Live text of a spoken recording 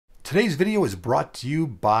Today's video is brought to you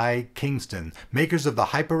by Kingston, makers of the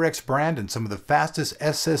HyperX brand and some of the fastest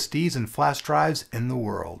SSDs and flash drives in the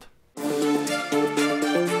world.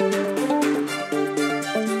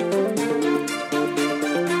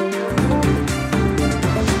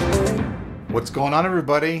 What's going on,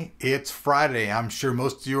 everybody? It's Friday. I'm sure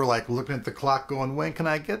most of you are like looking at the clock going, when can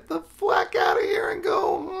I get the flack out of here and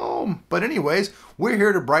go home? But anyways, we're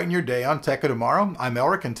here to brighten your day on Tech of Tomorrow. I'm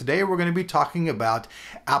Elric, and today we're going to be talking about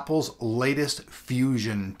Apple's latest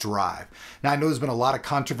Fusion drive. Now, I know there's been a lot of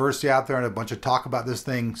controversy out there and a bunch of talk about this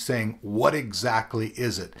thing saying, what exactly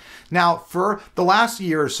is it? Now, for the last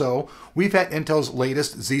year or so, we've had Intel's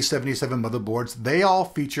latest Z77 motherboards. They all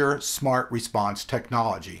feature smart response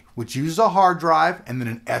technology, which uses a hard drive and then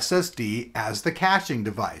an SSD as the caching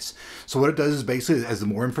device. So what it does is basically, as the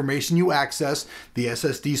more information you access, the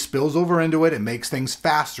SSD spills over into it and makes things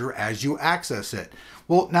faster as you access it.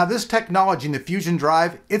 Well, now this technology in the Fusion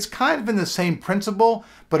drive, it's kind of in the same principle,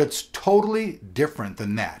 but it's totally different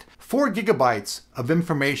than that. 4 gigabytes of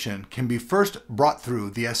information can be first brought through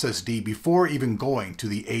the SSD before even going to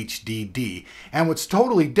the HDD. And what's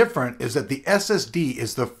totally different is that the SSD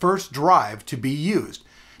is the first drive to be used.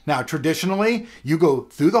 Now, traditionally, you go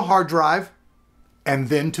through the hard drive and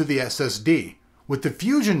then to the SSD. With the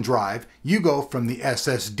Fusion drive, you go from the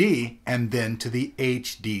SSD and then to the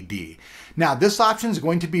HDD. Now, this option is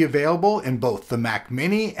going to be available in both the Mac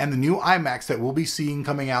Mini and the new iMacs that we'll be seeing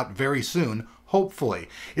coming out very soon, hopefully.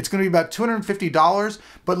 It's going to be about $250,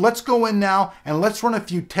 but let's go in now and let's run a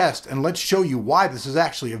few tests and let's show you why this is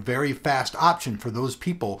actually a very fast option for those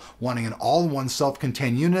people wanting an all-in-one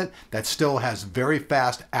self-contained unit that still has very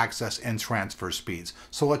fast access and transfer speeds.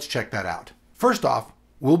 So let's check that out. First off,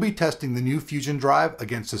 we'll be testing the new Fusion drive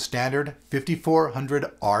against a standard 5400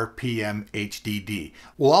 RPM HDD.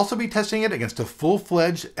 We'll also be testing it against a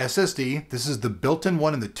full-fledged SSD. This is the built-in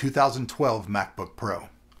one in the 2012 MacBook Pro.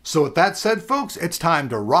 So with that said, folks, it's time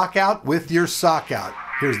to rock out with your sock out.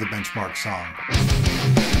 Here's the benchmark song.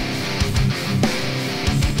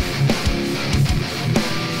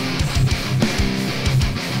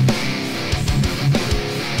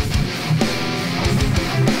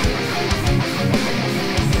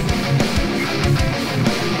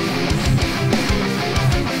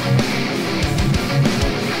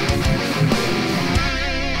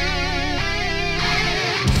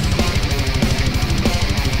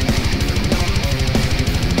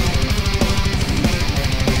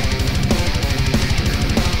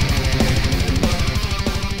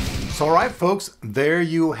 All right, folks, there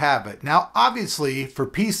you have it. Now, obviously, for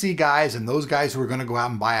PC guys and those guys who are going to go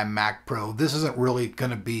out and buy a Mac Pro, this isn't really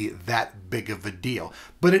going to be that big of a deal.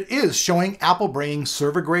 But it is showing Apple bringing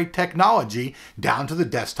server-grade technology down to the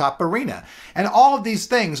desktop arena. And all of these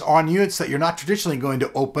things are on units that you're not traditionally going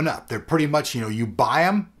to open up. They're pretty much, you buy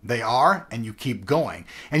them, they are, and you keep going.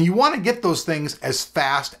 And you want to get those things as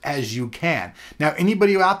fast as you can. Now,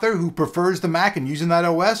 anybody out there who prefers the Mac and using that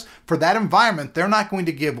OS, for that environment, they're not going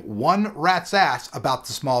to give one rat's ass about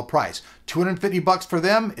the small price. $250 for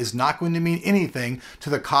them is not going to mean anything to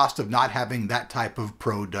the cost of not having that type of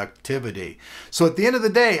productivity. So at the end of the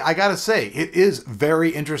day, I gotta say, it is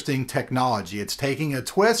very interesting technology. It's taking a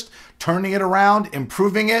twist, turning it around,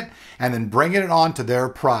 improving it, and then bringing it on to their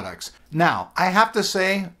products. Now, I have to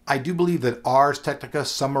say, I do believe that Ars Technica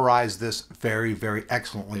summarized this very, very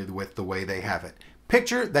excellently with the way they have it.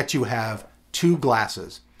 Picture that you have 2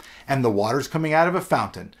 glasses and the water's coming out of a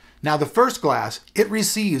fountain. Now, the first glass, it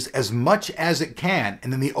receives as much as it can,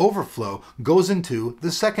 and then the overflow goes into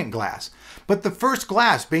the second glass. But the first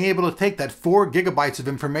glass, being able to take that 4 gigabytes of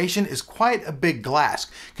information is quite a big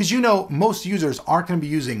glass, because most users aren't going to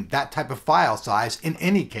be using that type of file size in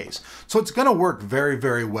any case. So it's going to work very,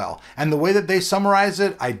 very well. And the way that they summarize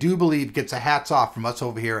it, I do believe gets a hats off from us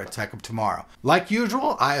over here at Tech of Tomorrow. Like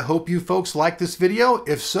usual, I hope you folks like this video.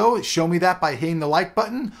 If so, show me that by hitting the like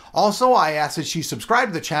button. Also, I ask that you subscribe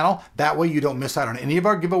to the channel. That way you don't miss out on any of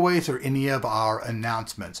our giveaways or any of our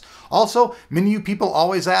announcements. Also, many of you people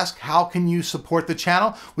always ask, how can you support the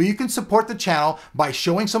channel? Well, you can support the channel by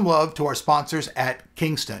showing some love to our sponsors at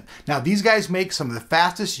Kingston. Now, these guys make some of the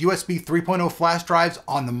fastest USB 3.0 flash drives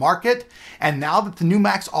on the market. And now that the new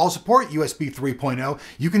Macs all support USB 3.0,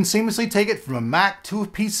 you can seamlessly take it from a Mac to a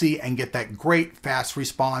PC and get that great fast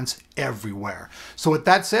response everywhere. So with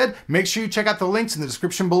that said, make sure you check out the links in the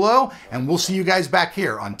description below, and we'll see you guys back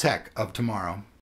here on Tech of Tomorrow.